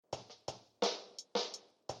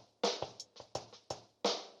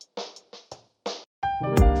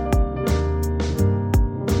Welcome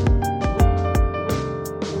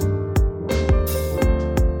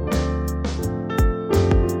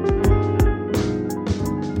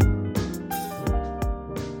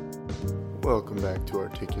back to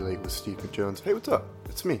Articulate with Steve McJones. Hey, what's up?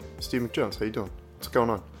 It's me, Steve McJones. How you doing? What's going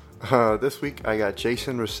on? This week I got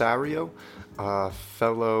Jason Rosario, a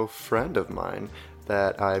fellow friend of mine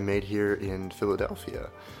that I made here in Philadelphia,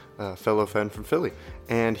 a fellow friend from Philly.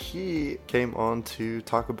 And he came on to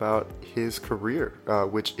talk about his career,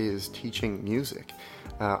 which is teaching music.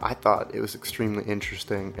 I thought it was extremely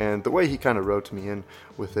interesting, and the way he kind of wrote me in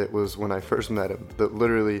with it was when I first met him,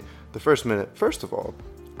 literally the first minute. First of all,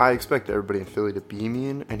 I expect everybody in Philly to be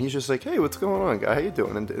mean, and he's just like, "Hey, what's going on, guy? How you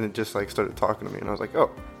doing?" And it just like started talking to me, and I was like,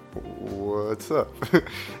 "Oh, what's up?"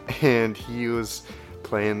 And he was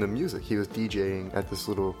playing the music. He was DJing at this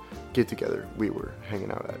little get-together we were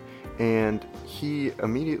hanging out at, and he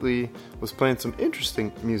immediately was playing some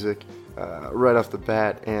interesting music right off the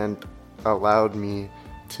bat, and allowed me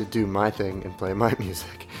to do my thing and play my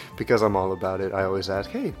music because I'm all about it. I always ask,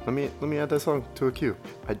 "Hey, let me add that song to a queue."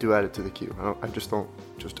 I do add it to the queue.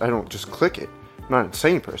 I don't just click it. I'm not an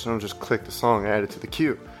insane person. I don't just click the song and add it to the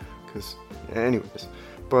queue. Because, anyways.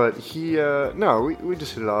 But he, we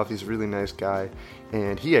just hit it off. He's a really nice guy.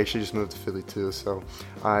 And he actually just moved to Philly too. So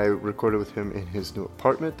I recorded with him in his new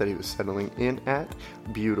apartment that he was settling in at.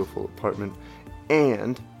 Beautiful apartment.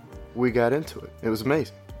 And we got into it. It was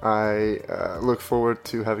amazing. I look forward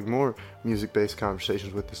to having more music-based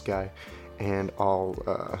conversations with this guy. And I'll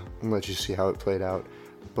let you see how it played out.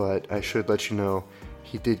 But I should let you know,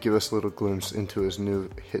 he did give us a little glimpse into his new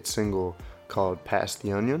hit single called Pass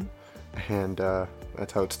the Onion, and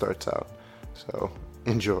that's how it starts out. So,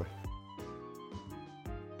 enjoy.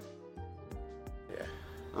 Yeah.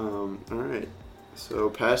 Alright. So,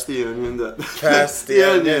 Pass the Onion. Pass the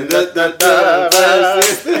Onion. Pass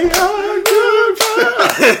the Onion.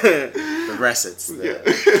 The recits.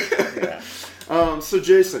 Yeah. So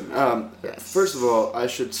Jason, yes. First of all, I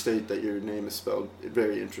should state that your name is spelled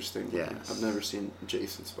very interesting. Yes. I've never seen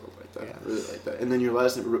Jason spelled like that. Yes. I really like that. And then your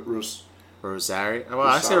last name, Rosario. Well,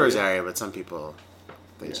 I say Rosario, but some people,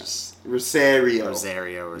 just... Rosario.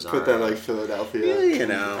 Rosario. Put that like Philadelphia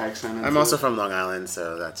accent into I'm also it. from Long Island,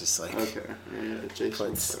 so that just like... Okay. Yeah,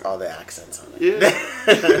 Jason. Puts all the accents on it.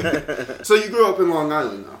 Yeah. So you grew up in Long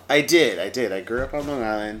Island, though? I did. I grew up on Long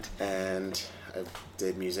Island, and I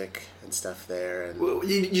did music and stuff there. And well,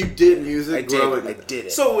 you did music growing up? I did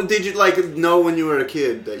it. So did you know when you were a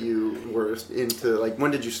kid that you were into, when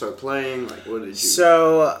did you start playing? What did you...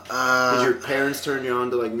 So, did your parents turn you on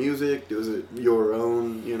to music? Was it your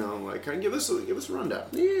own, kind of give us a rundown?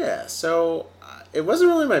 Yeah, so it wasn't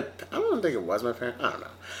really I don't think it was my parents. I don't know.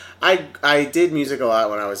 I did music a lot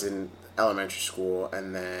when I was in elementary school,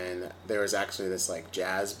 and then there was actually this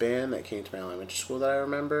jazz band that came to my elementary school that I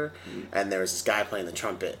remember, and there was this guy playing the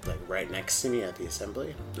trumpet right next to me at the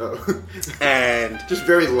assembly. Oh. And just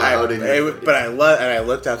very loud. But I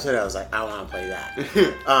looked up to it. I was like, I want to play that.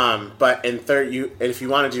 But in if you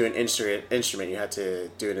want to do an instrument, you had to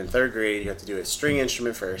do it in third grade. You have to do a string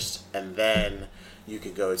instrument first, and then you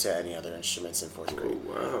could go to any other instruments in fourth grade.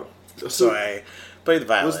 Oh, wow! So I played the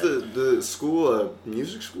violin. Was the school a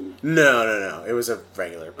music school? No. It was a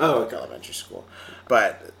regular public elementary school.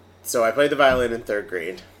 But, so I played the violin in third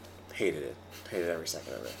grade. Hated it. Hated every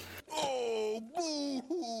second of it. Oh,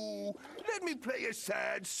 boo-hoo. Let me play a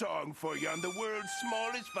sad song for you on the world's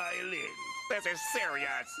smallest violin. This is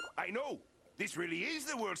serious. I know. This really is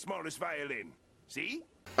the world's smallest violin. See?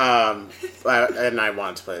 And I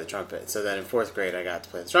wanted to play the trumpet. So then in fourth grade, I got to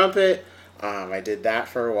play the trumpet. I did that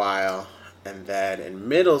for a while. And then in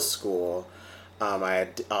middle school, I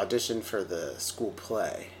had auditioned for the school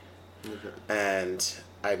play. Okay. And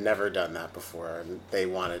I'd never done that before. And they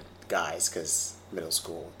wanted guys because middle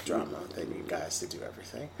school drama, they need guys to do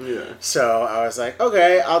everything. Yeah. So I was like,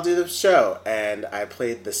 okay, I'll do the show. And I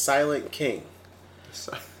played the Silent King.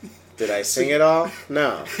 Did I sing it all?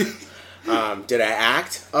 No. Did I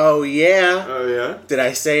act? Oh, yeah. Oh, yeah? Did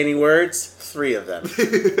I say any words? 3 of them.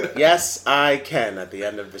 Yes, I can at the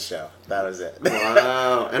end of the show. That was it.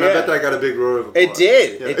 Wow. And I bet that got a big roar of applause. It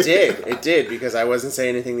did. Yeah. It did because I wasn't saying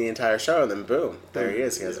anything the entire show, and then boom, there he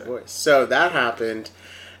is. He has a voice. So that happened.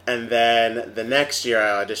 And then the next year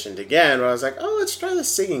I auditioned again where I was like, oh, let's try the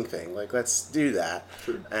singing thing. Let's do that.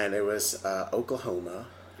 Sure. And it was Oklahoma.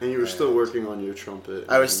 And you were still working on your trumpet.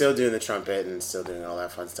 I was still doing the trumpet and still doing all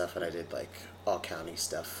that fun stuff. And I did all county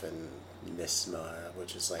stuff and NISMA,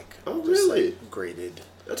 which is like Oh, just really? like graded.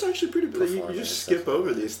 That's actually pretty big. You Performance just and skip stuff.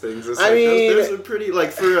 over these things. It's I like, mean- those are pretty,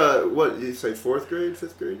 like, for, what, you say 4th grade,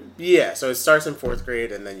 5th grade? Yeah, so it starts in 4th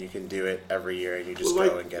grade, and then you can do it every year, and you just Well,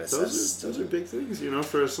 go and get assessed. those are big things, you know,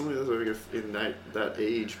 for somebody that's like in that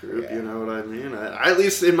age group, Yeah. you know what I mean? At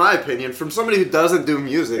least in my opinion, from somebody who doesn't do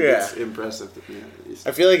music, Yeah. it's impressive to me at least.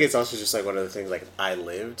 I feel like it's also just like one of the things like I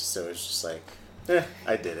lived, so it's just like,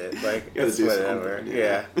 I did it. Like Gotta it's do whatever. something,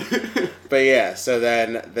 Yeah. But yeah, so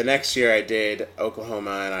then the next year I did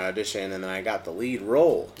Oklahoma and I auditioned and then I got the lead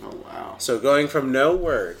role. Oh, wow. So going from no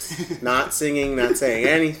words, not singing, not saying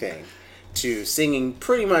anything, to singing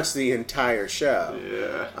pretty much the entire show.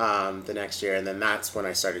 Yeah. The next year, and then that's when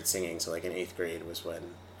I started singing. So like in 8th grade was when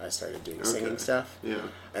I started doing singing stuff. Yeah.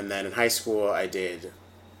 And then in high school, I did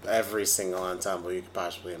every single ensemble you could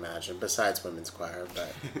possibly imagine, besides women's choir,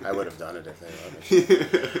 but I would have done it if they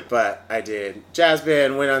wanted me. But I did jazz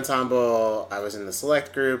band, wind ensemble, I was in the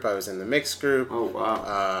select group, I was in the mixed group. Oh,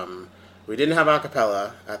 wow. We didn't have a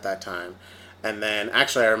cappella at that time. And then,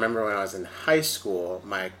 actually, I remember when I was in high school,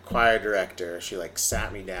 my choir director, she, like,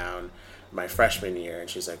 sat me down my freshman year, and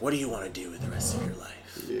she's like, what do you want to do with the rest of your life?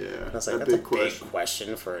 Yeah. I was like, a that's a big big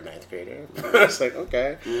question for a 9th grader. I was like,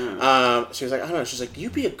 okay. Yeah. She was like, I don't know. She's like,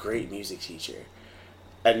 you'd be a great music teacher.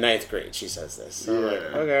 At 9th grade, she says this. So I'm like,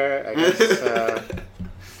 Yeah. okay,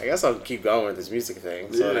 I guess I'll keep going with this music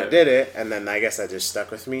thing. So then I Yeah. did it, and then I guess that just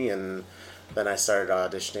stuck with me, and then I started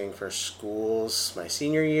auditioning for schools my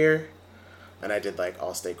senior year, and I did like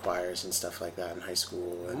all-state choirs and stuff like that in high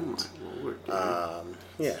school, Oh, and my Lord. Dude.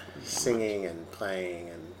 yeah, singing and playing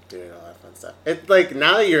and doing all that fun stuff. It like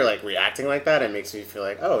now that you're like reacting like that, it makes me feel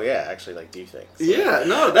like, oh yeah, actually like do things. Yeah,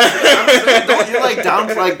 no, I'm saying, don't, you're like down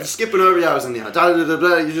for like skipping over. Yeah, I was in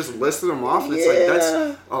the you just listed them off. And it's like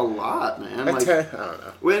that's a lot, man. Like, I don't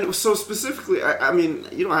know. when so specifically, I mean,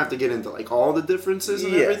 you don't have to get into like all the differences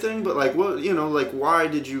and Yeah. everything, but like what like why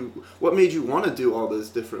did you? What made you want to do all those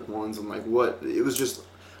different ones? And like what it was just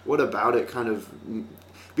what about it kind of.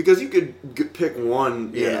 Because you could pick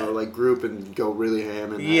one, you Yeah. know, like group and go really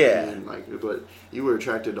ham and Yeah. and like, but you were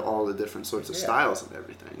attracted to all the different sorts of Yeah. styles and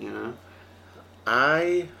everything, you know.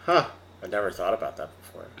 I never thought about that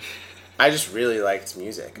before. I just really liked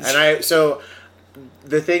music, and so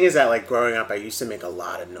the thing is that like growing up, I used to make a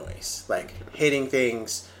lot of noise, like hitting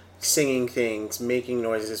things, singing things, making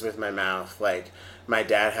noises with my mouth. Like my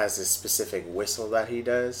dad has this specific whistle that he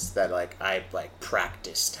does that like I like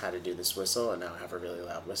practiced how to do this whistle, and now I have a really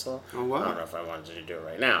loud whistle. Oh, wow. I don't know if I wanted to do it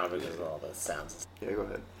right now because of all the sounds. Yeah, go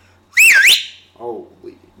ahead.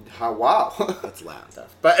 Holy, how wow! That's loud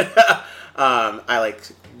stuff. But I like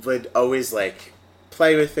would always like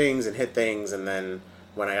play with things and hit things, and then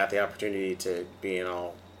when I got the opportunity to be in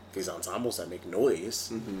all these ensembles that make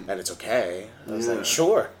noise and it's okay, I was Yeah. like,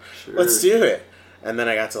 sure, Sure. let's do it. And then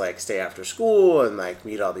I got to like stay after school and like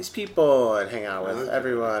meet all these people and hang out with Okay.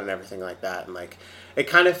 everyone and everything like that, and like it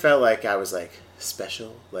kind of felt like I was like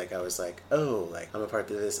special. Like I was like, oh, like I'm a part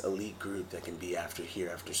of this elite group that can be after school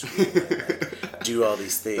and like, do all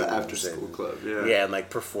these things. The after school and, club, yeah. Yeah, and like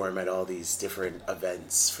perform at all these different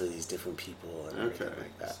events for these different people and everything Okay.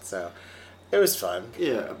 like that. So it was fun.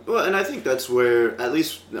 Yeah, well, and I think that's where, at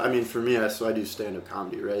least, I mean, for me, so I do stand-up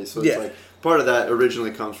comedy, right? So it's Yeah. like, part of that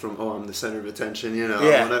originally comes from, oh, I'm the center of attention, you know?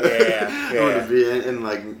 Yeah, I wanna, yeah, I want yeah. to be, and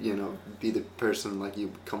like, you know, be the person, like,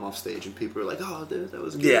 you come off stage and people are like, oh, dude, that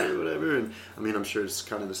was good, Yeah. or whatever. And, I mean, I'm sure it's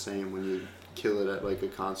kind of the same when you kill it at, like, a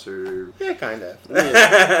concert or... Yeah, kind of.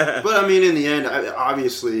 Yeah. But, I mean, in the end,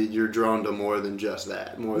 obviously, you're drawn to more than just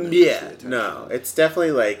that. More than just the Yeah, attention. no, it's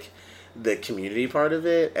definitely like the community part of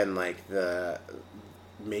it and like the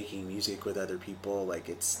making music with other people. Like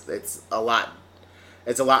it's a lot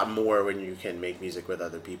more when you can make music with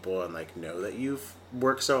other people and like know that you've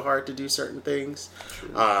worked so hard to do certain things.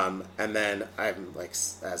 And then I'm like,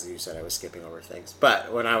 as you said, I was skipping over things,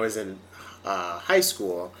 but when I was in high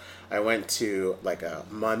school, I went to like a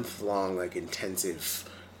month-long like intensive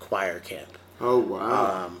choir camp. Oh,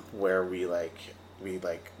 wow. Where we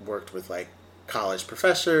worked with like college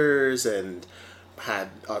professors and had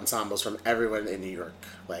ensembles from everyone in New York,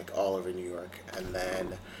 like all over New York. And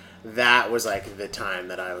then that was like the time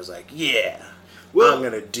that I was like, yeah, Well, I'm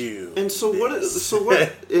gonna do. And so this.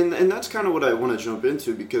 and that's kind of what I want to jump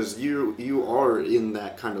into, because you are in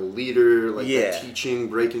that kind of leader, like Yeah. that teaching,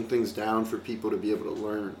 breaking things down for people to be able to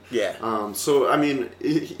learn. Yeah. So I mean,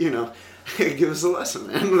 you know, Give us a lesson,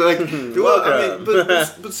 man. Like, well, I mean,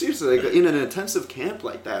 but seriously, like in an intensive camp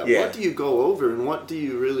like that, what do you go over, and what do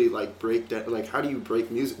you really like break down? Like, how do you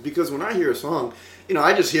break music? Because when I hear a song,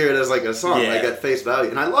 I just hear it as like a song, like at face value,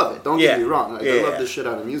 and I love it. Don't get me wrong. Like, I love the shit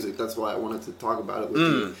out of music. That's why I wanted to talk about it with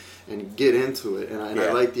you and get into it. And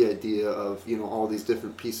I like the idea of all these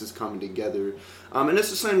different pieces coming together. And it's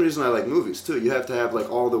the same reason I like movies too. You have to have like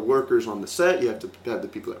all the workers on the set. You have to have the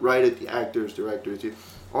people that write it, the actors, directors,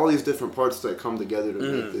 all these different parts that come together to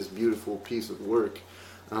make this beautiful piece of work.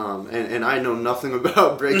 And I know nothing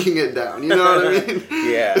about breaking it down. You know what I mean?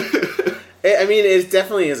 Yeah. I mean, it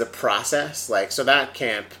definitely is a process. Like, so that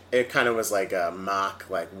camp, it kind of was like a mock,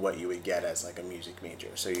 like what you would get as like a music major.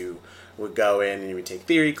 So you would go in and you would take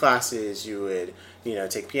theory classes. You would,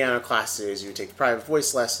 take piano classes. You would take private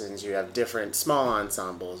voice lessons. You have different small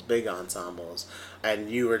ensembles, big ensembles, and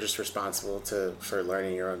you were just responsible for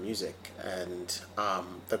learning your own music. And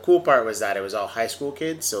the cool part was that it was all high school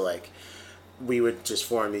kids. So like, we would just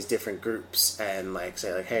form these different groups and like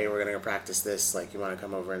say like, hey, we're gonna go practice this. Like, you want to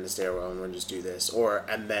come over in the stairwell and we'll just do this.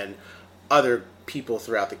 And then other people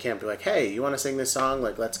throughout the camp be like, hey, you want to sing this song?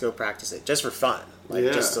 Like, let's go practice it just for fun, like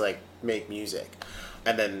just to like make music.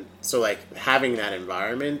 And then so like having that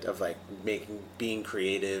environment of like being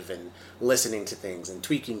creative and listening to things and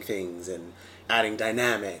tweaking things and adding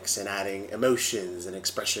dynamics and adding emotions and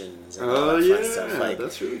expressions and all that fun stuff. Like,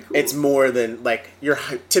 that's really cool. It's more than like your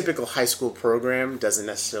typical high school program doesn't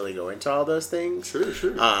necessarily go into all those things.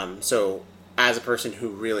 Sure. So as a person who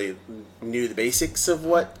really knew the basics of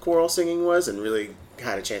what choral singing was and really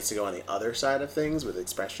had a chance to go on the other side of things with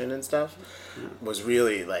expression and stuff, was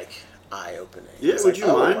really like eye-opening. Yeah, would you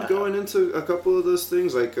mind going into a couple of those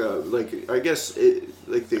things? Like I guess,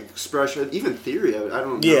 like the expression, even theory. I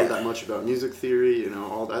don't know that much about music theory,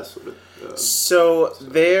 all that sort of... So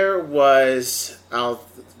there was, I'll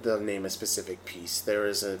name a specific piece. There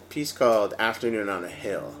was a piece called Afternoon on a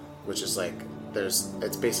Hill, which is like,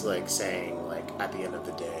 it's basically like saying, like, at the end of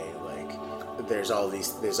the day, like, there's all these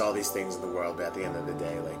things in the world, but at the end of the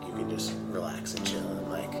day, like, you can just relax and chill, and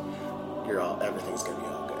like, everything's gonna be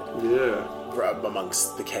all good. Yeah.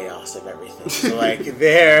 Amongst the chaos of everything. So like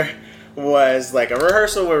there was like a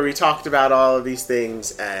rehearsal where we talked about all of these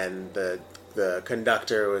things, and the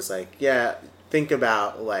conductor was like, yeah, think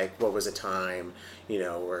about like what was a time,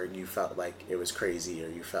 where you felt like it was crazy, or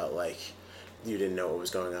you felt like you didn't know what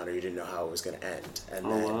was going on, or you didn't know how it was going to end. And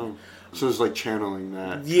wow. So it's like channeling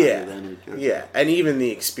that. Yeah. Yeah. And even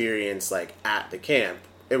the experience like at the camp,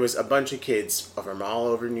 it was a bunch of kids from all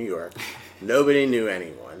over New York. Nobody knew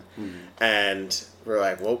anyone. Mm-hmm. And we're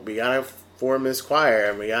like, well, we got to form this choir,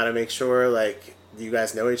 and we got to make sure, like, you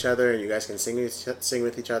guys know each other, and you guys can sing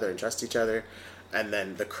with each other and trust each other. And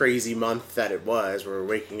then the crazy month that it was, where we're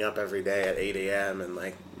waking up every day at 8 a.m. and,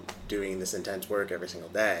 like, doing this intense work every single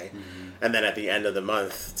day. Mm-hmm. And then at the end of the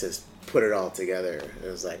month, to put it all together, it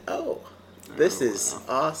was like, this is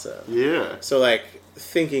awesome. Yeah. So, like,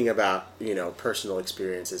 thinking about, personal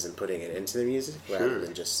experiences and putting it into the music rather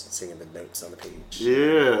than just singing the notes on the page.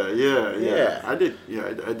 Yeah. I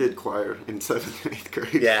did choir in 7th and 8th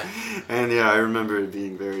grade. Yeah. And I remember it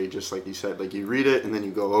being very, just like you said, like you read it and then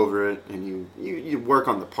you go over it and you work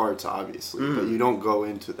on the parts, obviously, but you don't go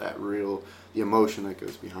into that the emotion that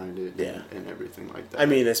goes behind it and everything like that. I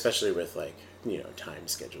mean, especially with like, time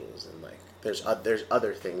schedules and like there's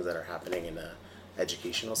other things that are happening in a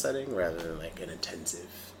educational setting rather than like an intensive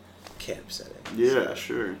camp setting. Yeah, so,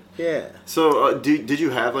 sure. Yeah. So did you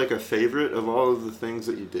have like a favorite of all of the things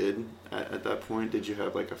that you did at that point? Did you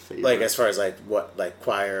have like a favorite? Like as far as like what, like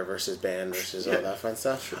choir versus band versus all that fun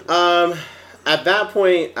stuff? Sure. At that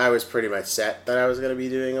point, I was pretty much set that I was going to be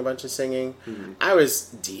doing a bunch of singing. Mm-hmm. I was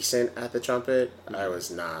decent at the trumpet. Mm-hmm. I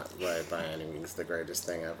was not, like, by any means the greatest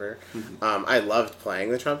thing ever. Mm-hmm. I loved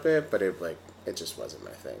playing the trumpet, but it just wasn't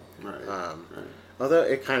my thing. Right. Although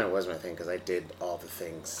it kind of was my thing because I did all the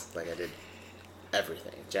things. Like, I did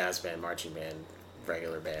everything. Jazz band, marching band,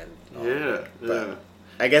 regular band. But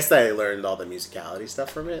I guess that I learned all the musicality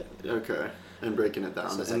stuff from it. Okay. And breaking it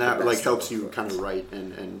down. So and that like helps you kind of write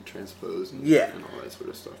and transpose and all that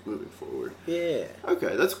sort of stuff moving forward. Yeah.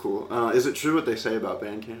 Okay, that's cool. Is it true what they say about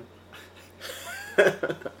band camp?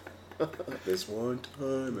 This one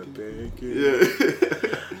time at band camp. Yeah.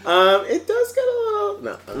 It does get a little...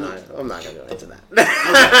 No, I'm not going to go into that.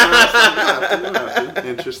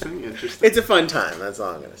 Interesting. It's a fun time, that's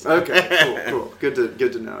all I'm going to say. Okay, cool. Good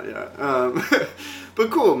to know, yeah. But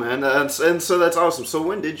cool, man. And so that's awesome. So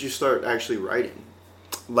when did you start actually writing?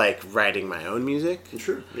 Like writing my own music?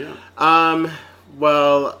 Sure, yeah.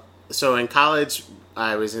 Well, so in college,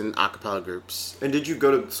 I was in a cappella groups. And did you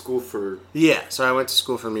go to school for... Yeah, so I went to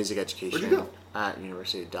school for music education. Where'd you go? At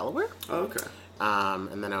University of Delaware. Oh, okay.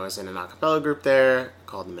 And then I was in an a cappella group there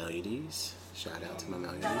called Melodies. Shout out to my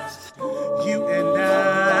Melodies. You and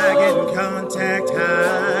I get in contact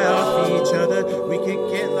high off each other. We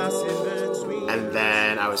could get lost in between. And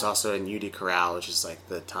then I was also in UD Chorale, which is like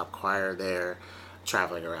the top choir there,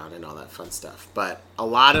 traveling around and all that fun stuff. But a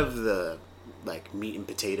lot of the like meat and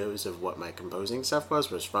potatoes of what my composing stuff was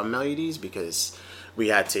from Melodies because we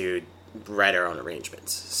had to write our own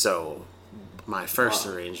arrangements. So my first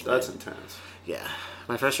arrangement... That's intense. Yeah.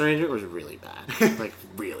 My first arrangement was really bad. Like,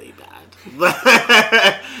 really bad.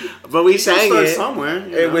 But we sang it. Somewhere.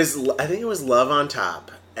 It was, I think it was Love on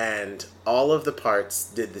Top. And all of the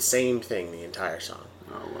parts did the same thing the entire song.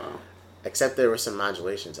 Oh, wow. Except there were some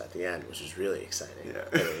modulations at the end, which was really exciting. Yeah.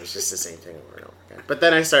 But it was just the same thing over and over again. But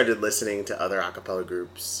then I started listening to other a cappella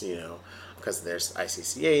groups, you know, because there's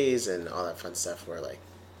ICCAs and all that fun stuff where, like,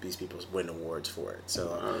 these people win awards for it.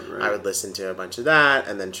 So right. I would listen to a bunch of that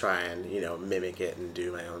and then try and, you know, mimic it and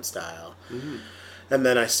do my own style. Mm-hmm. And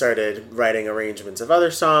then I started writing arrangements of other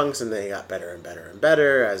songs, and they got better and better and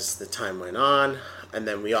better as the time went on. And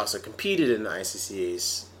then we also competed in the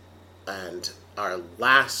ICCAs, and our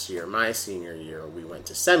last year, my senior year, we went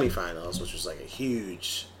to semifinals, which was like a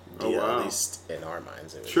huge deal, at least in our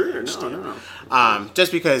minds. It was sure, a huge deal. no.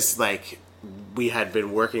 Just because, like, we had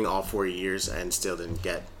been working all 4 years and still didn't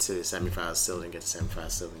get to semifinals, still didn't get to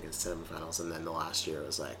semifinals, and then the last year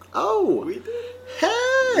was like, oh, We did.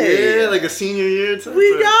 hey, Yeah, like a senior year.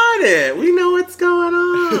 we got it. We know what's going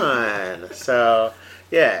on. So,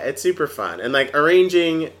 yeah, it's super fun. And, like,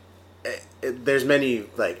 arranging, there's many,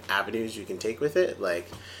 like, avenues you can take with it. Like,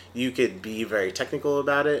 you could be very technical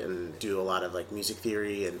about it and do a lot of, like, music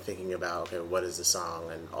theory and thinking about, okay, what is the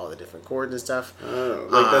song and all the different chords and stuff. Oh,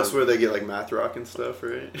 like that's where they get, like, math rock and stuff,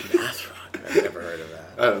 right? Math rock? I've never heard of that.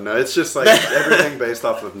 I don't know. It's just, like, everything based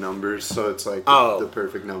off of numbers. So it's, like, the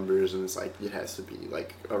perfect numbers. And it's, like, it has to be,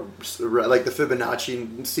 like, like the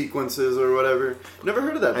Fibonacci sequences or whatever. Never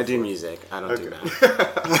heard of that before. I do music. I don't do math.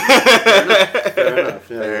 Fair enough.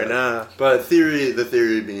 Yeah, Fair enough. But the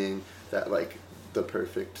theory being that, like, the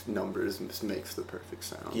perfect numbers makes the perfect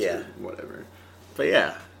sounds. Yeah. Or whatever. But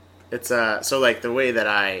yeah, it's so like the way that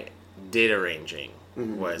I did arranging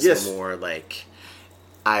was more like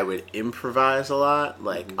I would improvise a lot,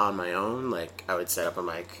 like on my own. Like I would set up a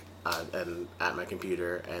mic and at my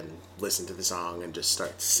computer and listen to the song and just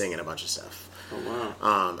start singing a bunch of stuff. Oh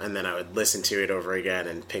wow. And then I would listen to it over again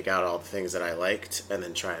and pick out all the things that I liked and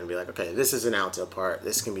then try and be like, okay, this is an alto part,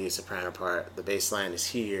 this can be a soprano part, the bass line is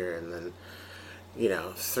here, and then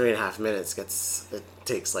 3.5 minutes it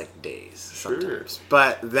takes like days sometimes. Sure.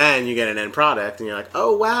 But then you get an end product and you're like,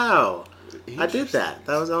 oh wow, I did that.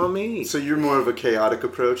 That was all me. So you're more of a chaotic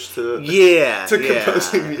approach to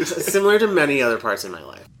composing music. Similar to many other parts in my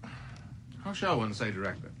life. How shall one say,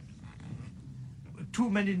 Director? Too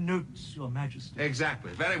many notes, Your Majesty.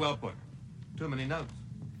 Exactly. Very well put. Too many notes.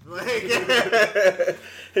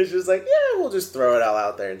 It's just like, yeah, we'll just throw it all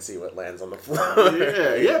out there and see what lands on the floor.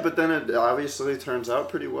 yeah, but then it obviously turns out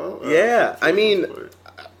pretty well. Yeah, I mean,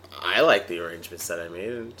 I like the arrangements that I made,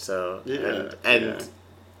 and so and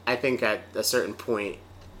I think at a certain point,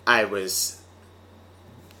 I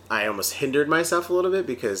almost hindered myself a little bit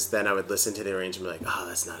because then I would listen to the arrangement like, oh,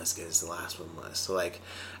 that's not as good as the last one was. So like,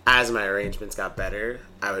 as my arrangements got better,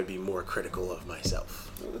 I would be more critical of myself.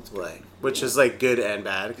 Like, which is like good and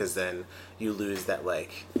bad because then you lose that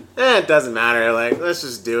like, it doesn't matter. Like, let's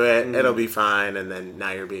just do it. It'll be fine. And then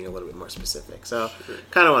now you're being a little bit more specific. So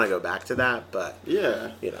kind of want to go back to that, but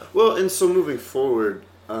yeah, Well, and so moving forward,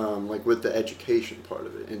 like with the education part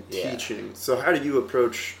of it and teaching. So how do you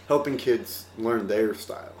approach helping kids learn their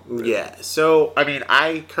style? Really? Yeah. So, I mean,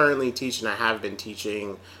 I currently teach and I have been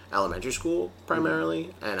teaching elementary school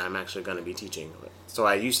primarily, and I'm actually going to be teaching. So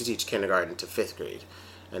I used to teach kindergarten to 5th grade,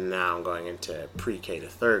 and now I'm going into pre-K to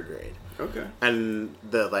 3rd grade. Okay. And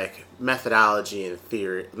the like methodology and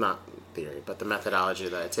theory, not theory, but the methodology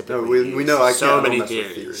that I typically use. We know I so can't many mess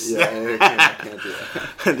with theories. Yeah, I can't do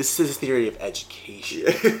that. This is a theory of education.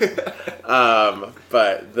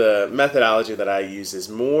 But the methodology that I use is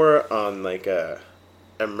more on like a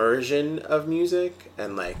immersion of music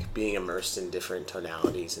and like being immersed in different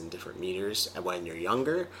tonalities and different meters when you're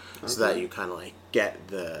younger, so that you kind of like get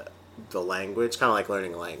the language, kind of like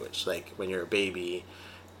learning a language. Like when you're a baby,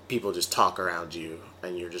 people just talk around you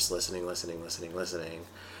and you're just listening.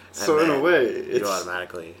 So in a way, it's you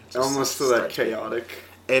automatically just almost to that chaotic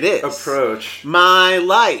it is approach. My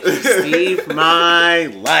life, Steve, my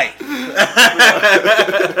life.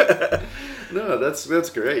 No, No, that's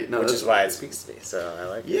great. No, which that's is why it speaks to me. So I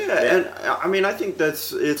like it. Yeah, and I mean, I think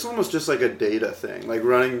it's almost just like a data thing, like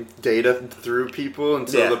running data through people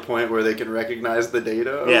until the point where they can recognize the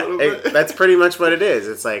data a little bit. That's pretty much what it is.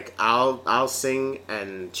 It's like I'll sing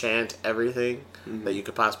and chant everything that you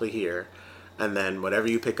could possibly hear, and then whatever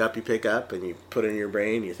you pick up, and you put it in your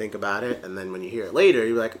brain, you think about it, and then when you hear it later,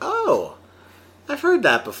 you're like, oh, I've heard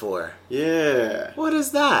that before. Yeah. What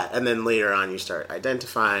is that? And then later on you start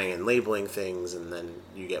identifying and labeling things, and then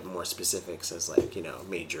you get more specifics as like,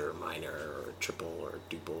 major, minor, or triple, or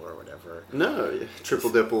duple, or whatever. No, triple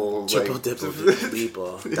dipple. Triple dipple,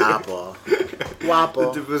 dipple, dopple,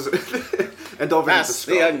 wapple. And don't forget Pass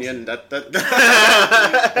the onion. And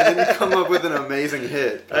then you come up with an amazing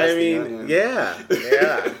hit. I mean, yeah.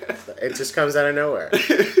 It just comes out of nowhere.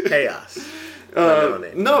 Chaos.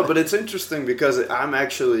 No, but it's interesting because I'm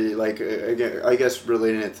actually, like, again, I guess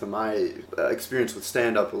relating it to my experience with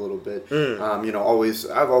stand-up a little bit.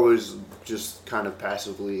 I've always just kind of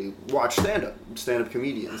passively watched stand-up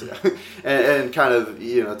comedians, and kind of,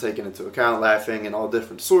 taking into account laughing and all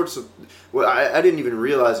different sorts of. Well, I didn't even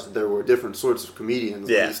realize that there were different sorts of comedians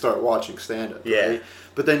when you start watching stand-up. Right?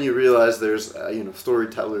 But then you realize there's,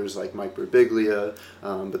 storytellers like Mike Birbiglia,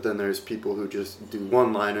 but then there's people who just do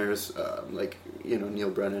one-liners, like, Neil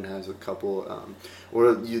Brennan has a couple,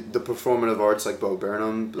 or the performative arts like Bo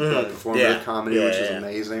Burnham, performative comedy, which is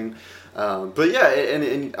amazing. But yeah,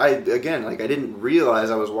 and I didn't realize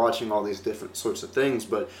I was watching all these different sorts of things,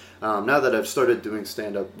 but now that I've started doing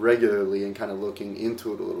stand-up regularly and kind of looking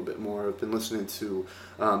into it a little bit more, I've been listening to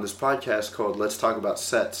this podcast called Let's Talk About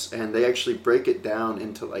Sets, and they actually break it down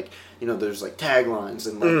into, like, there's like taglines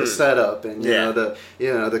and like the setup and the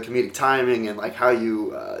comedic timing and like how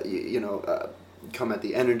you come at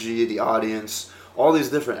the energy, the audience, all these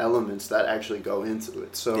different elements that actually go into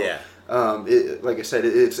it. So like I said,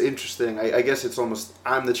 it's interesting. I guess it's almost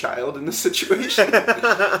I'm the child in this situation,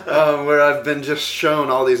 where I've been just shown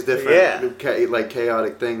all these different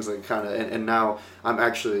chaotic things, like kind of, and now I'm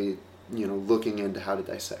actually looking into how to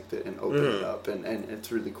dissect it and open it up, and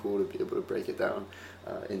it's really cool to be able to break it down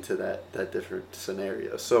into that different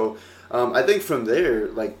scenario. So I think from there,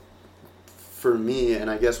 like, for me, and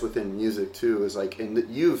I guess within music too, is like, and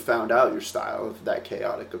you found out your style of that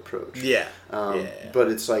chaotic approach.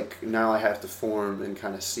 But it's like now I have to form and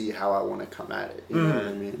kind of see how I want to come at it. You know what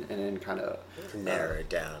I mean? And then kind of narrow it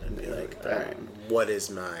down and be like, all right, what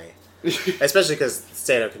is my? Especially because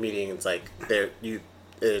stand-up comedian, it's like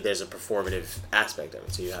there's a performative aspect of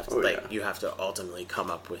it, so you have to you have to ultimately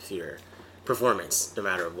come up with your performance no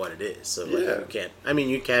matter what it is. So like you can't. I mean,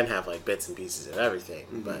 you can have like bits and pieces of everything,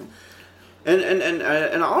 but.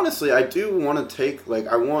 And honestly, I do want to take, like,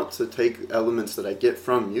 I want to take elements that I get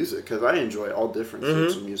from music, because I enjoy all different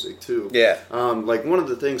sorts of music too. Like, one of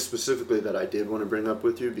the things specifically that I did want to bring up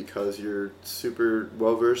with you, because you're super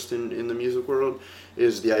well versed in the music world,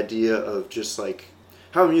 is the idea of just like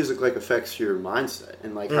how music like affects your mindset,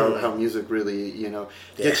 and like how music really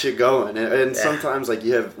gets you going, and sometimes like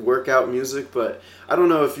you have workout music, but I don't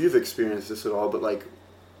know if you've experienced this at all, but like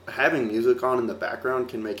having music on in the background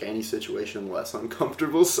can make any situation less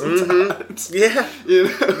uncomfortable sometimes. Even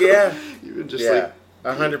just like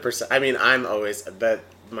 100%. I mean, I'm always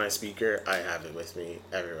my speaker, I have it with me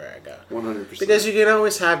everywhere I go. 100%. Because you can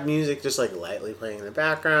always have music just like lightly playing in the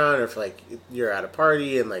background, or if like you're at a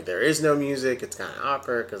party and like there is no music, it's kind of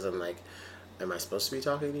awkward because I'm like, am I supposed to be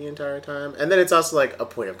talking the entire time? And then it's also like a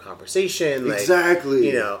point of conversation. Like,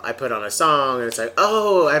 exactly. I put on a song and it's like,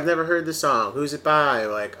 oh, I've never heard this song. Who's it by?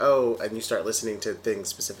 Like, oh, and you start listening to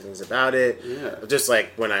specific things about it. Yeah. Just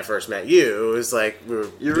like when I first met you, it was like we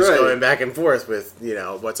were going back and forth with,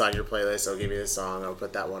 what's on your playlist. I'll give you this song. I'll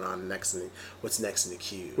put that one on what's next in the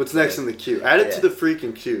queue. What's next in the queue? Add it to the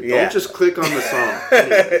freaking queue. Yeah. Don't just click on the song.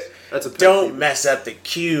 Anyways, that's a Don't mess up the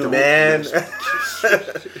queue, man.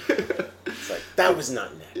 That was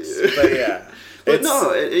not next, but yeah. But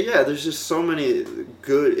there's just so many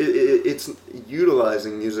good. It's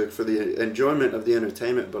utilizing music for the enjoyment of the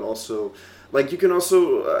entertainment, but also, like, you can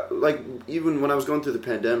also like, even when I was going through the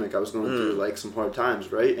pandemic, I was going through like some hard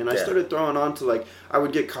times, right? And I started throwing on to, like, I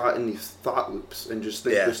would get caught in these thought loops and just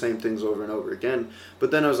think the same things over and over again.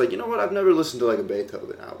 But then I was like, you know what? I've never listened to like a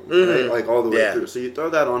Beethoven album, right? Like all the way through. So you throw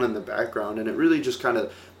that on in the background, and it really just kind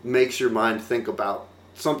of makes your mind think about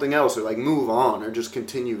something else, or like move on, or just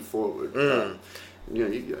continue forward. I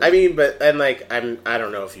mean, I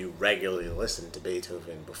don't know if you regularly listened to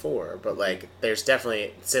Beethoven before, but like there's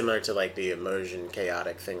definitely, similar to like the immersion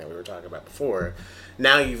chaotic thing that we were talking about before,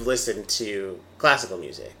 now you've listened to classical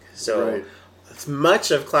music, so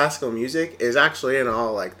much of classical music is actually in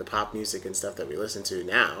all like the pop music and stuff that we listen to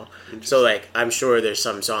now. So like I'm sure there's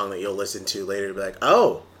some song that you'll listen to later and be like,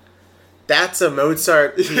 oh, that's a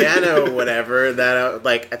Mozart piano whatever that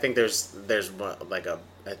like I think there's one, like I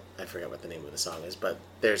forget what the name of the song is, but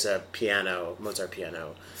there's a Mozart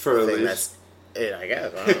piano For thing Elise. that's it, I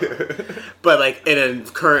guess. I don't know. But like in a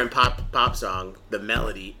current pop song, the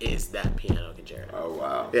melody is that piano concerto. Oh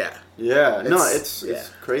wow. Yeah. Yeah. No, It's- it's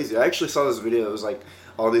crazy. I actually saw this video. It was like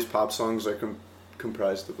all these pop songs are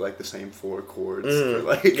comprised of like the same 4 chords for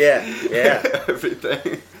like Yeah.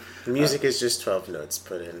 everything. Music is just 12 notes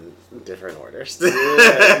put in different orders.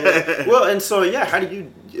 Yeah. Well, and so how do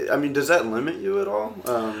you? I mean, does that limit you at all?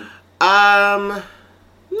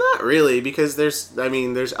 Not really, because there's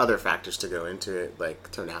other factors to go into it,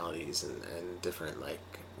 like tonalities and different like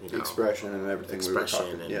Expression and everything.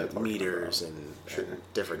 expression we were and talking meters about. and, Sure. and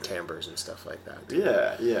different timbres and stuff like that.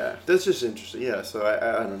 Yeah, that's just interesting. Yeah, so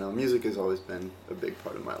I don't know. Music has always been a big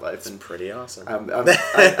part of my life, and Pretty awesome.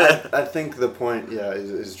 I think the point,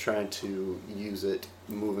 is trying to use it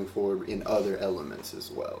moving forward in other elements as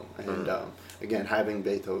well. And again, having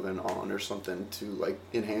Beethoven on or something to like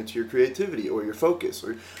enhance your creativity or your focus.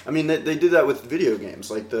 Or I mean, they did that with video games.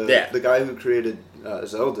 Like the guy who created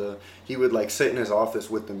Zelda, he would like sit in his office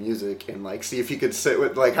with the music and like see if he could sit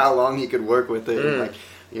with like how long he could work with it and like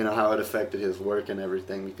how it affected his work and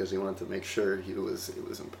everything, because he wanted to make sure it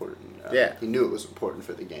was important. He knew it was important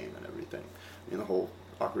for the game and everything. I mean, the whole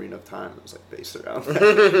Ocarina of Time was like based around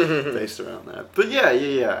that. But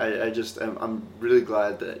I just I'm really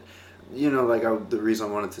glad that the reason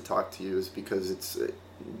I wanted to talk to you is because it's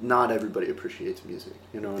not everybody appreciates music.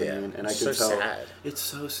 You know what I mean? And I can tell sad. it's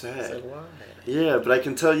so sad. It's like, why? Yeah, but I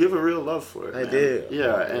can tell you have a real love for it. I man. do.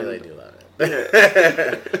 Yeah, I and really do love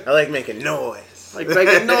it. I like making noise. like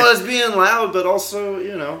making noise, being loud, but also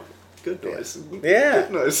good noise. Yeah.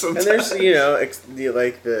 Good noise And sometimes. there's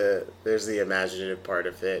there's the imaginative part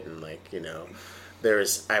of it, and I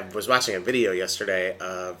was watching a video yesterday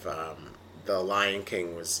of the Lion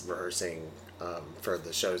King was rehearsing for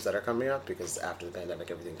the shows that are coming up, because after the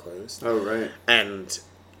pandemic everything closed. Oh right. And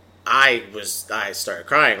I started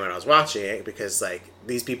crying when I was watching it, because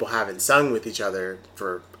these people haven't sung with each other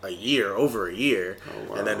for over a year, Oh,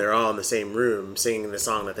 wow. and then they're all in the same room singing the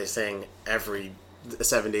song that they sang every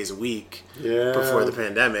 7 days a week before the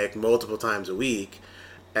pandemic, multiple times a week.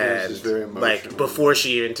 This And is very emotional. before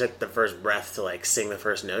she even took the first breath to sing the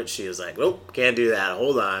first note, she was like, "Oh, can't do that.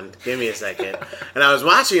 Hold on, give me a second." And I was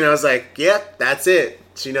watching, and I was like, "Yep, that's it.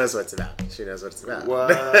 She knows what it's about. She knows what it's about." Wow.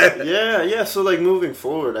 Yeah. So moving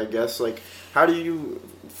forward, I guess how do you,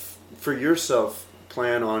 for yourself,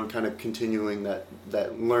 plan on kind of continuing that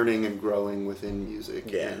learning and growing within music?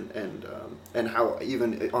 Yeah. And how,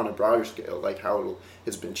 even on a broader scale, how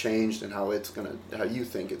it's been changed and how you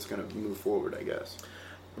think it's gonna move forward, I guess.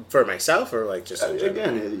 For myself, or just in general?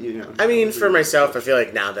 Again, I mean, for myself, I feel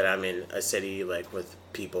like now that I'm in a city with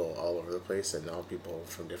people all over the place and all people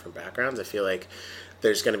from different backgrounds, I feel like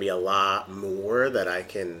there's going to be a lot more that I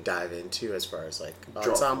can dive into as far as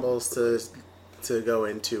ensembles to go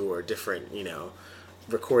into, or different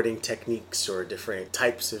recording techniques or different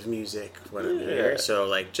types of music when I'm here. So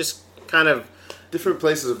just kind of different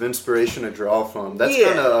places of inspiration to draw from. That's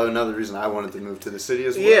kind of another reason I wanted to move to the city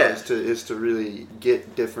as well. Yeah. Is to really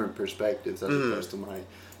get different perspectives as opposed to my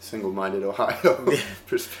single-minded Ohio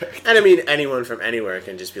perspective. And I mean, anyone from anywhere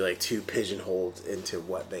can just be too pigeonholed into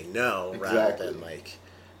what they know, rather than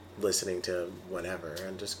listening to whatever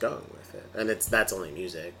and just going with it. And that's only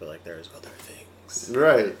music, but there's other things.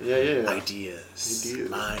 Right. Yeah. Ideas.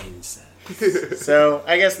 Mindsets. So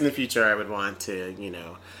I guess in the future I would want to,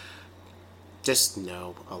 just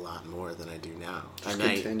know a lot more than I do now. I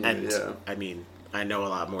mean, I know a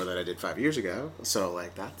lot more than I did 5 years ago. So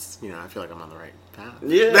that's, I feel like I'm on the right path.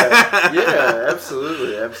 Yeah,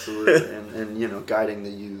 absolutely. And guiding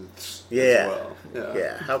the youths as well.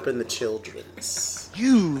 Yeah, helping the children's.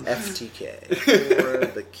 You FTK for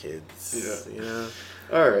the kids.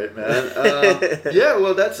 All right, man.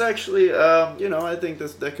 Well, that's actually, I think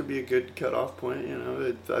that could be a good cutoff point.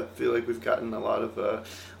 I feel like we've gotten a lot of,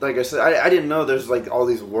 like I said, I didn't know there's all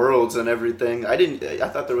these worlds and everything. I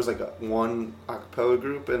thought there was one a cappella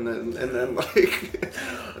group, and then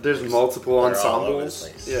there's multiple ensembles.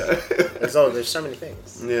 Yeah. There's so many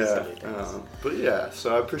things. Yeah. But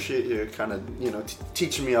so I appreciate you kind of,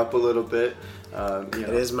 teaching me up a little bit. It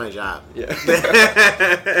is my job. Yeah.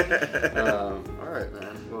 All right,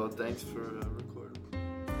 man. Well, thanks for recording.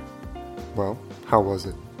 Well, how was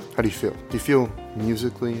it? How do you feel? Do you feel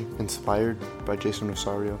musically inspired by Jason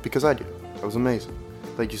Rosario? Because I do. That was amazing.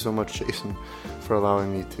 Thank you so much, Jason, for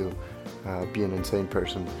allowing me to be an insane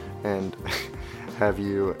person and have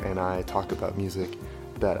you and I talk about music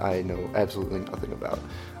that I know absolutely nothing about.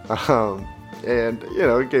 And, you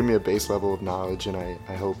know, it gave me a base level of knowledge, and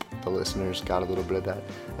I hope the listeners got a little bit of that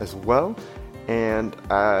as well. And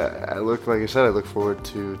I look forward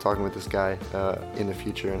to talking with this guy in the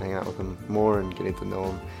future and hanging out with him more and getting to know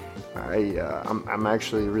him. I'm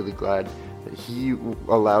actually really glad that he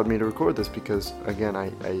allowed me to record this because, again,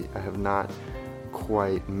 I have not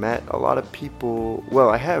quite met a lot of people. Well,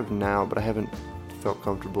 I have now, but I haven't felt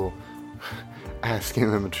comfortable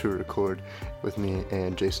asking them to record with me,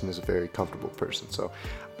 and Jason is a very comfortable person, so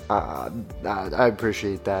I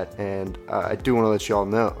appreciate that. And I do want to let y'all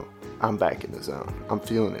know I'm back in the zone. I'm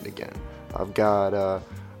feeling it again. I've got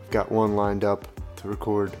one lined up to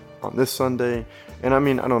record on this Sunday, and I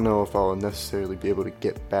mean, I don't know if I'll necessarily be able to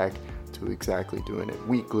get back to exactly doing it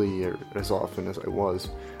weekly or as often as I was,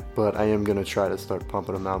 but I am going to try to start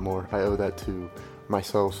pumping them out more. I owe that to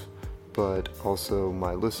myself, but also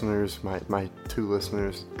my listeners, my 2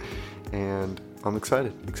 listeners, and I'm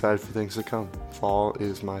excited for things to come. Fall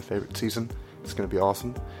is my favorite season. It's going to be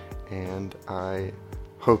awesome, and I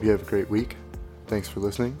hope you have a great week. Thanks for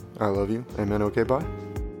listening. I love you. Amen. Okay, bye.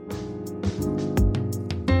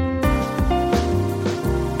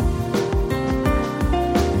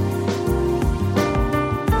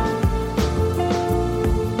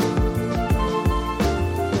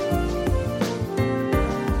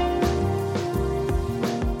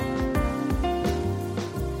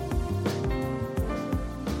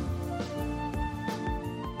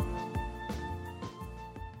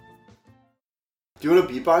 Do you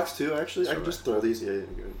want a beatbox too, actually? Sure. I can just throw these. Yeah,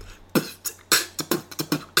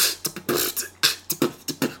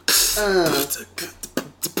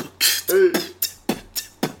 good.